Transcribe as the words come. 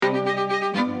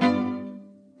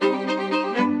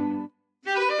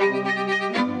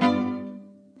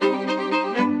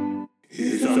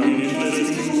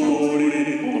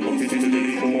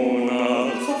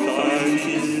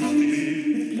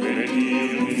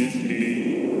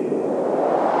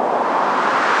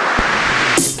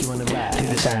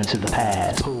to the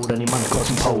past. Pulled on your money, crossed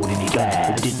and pulled in your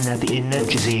glass. I didn't have the internet,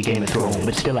 just see a Game of Thrones,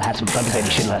 but still I had some fun saying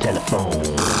shit like telephone.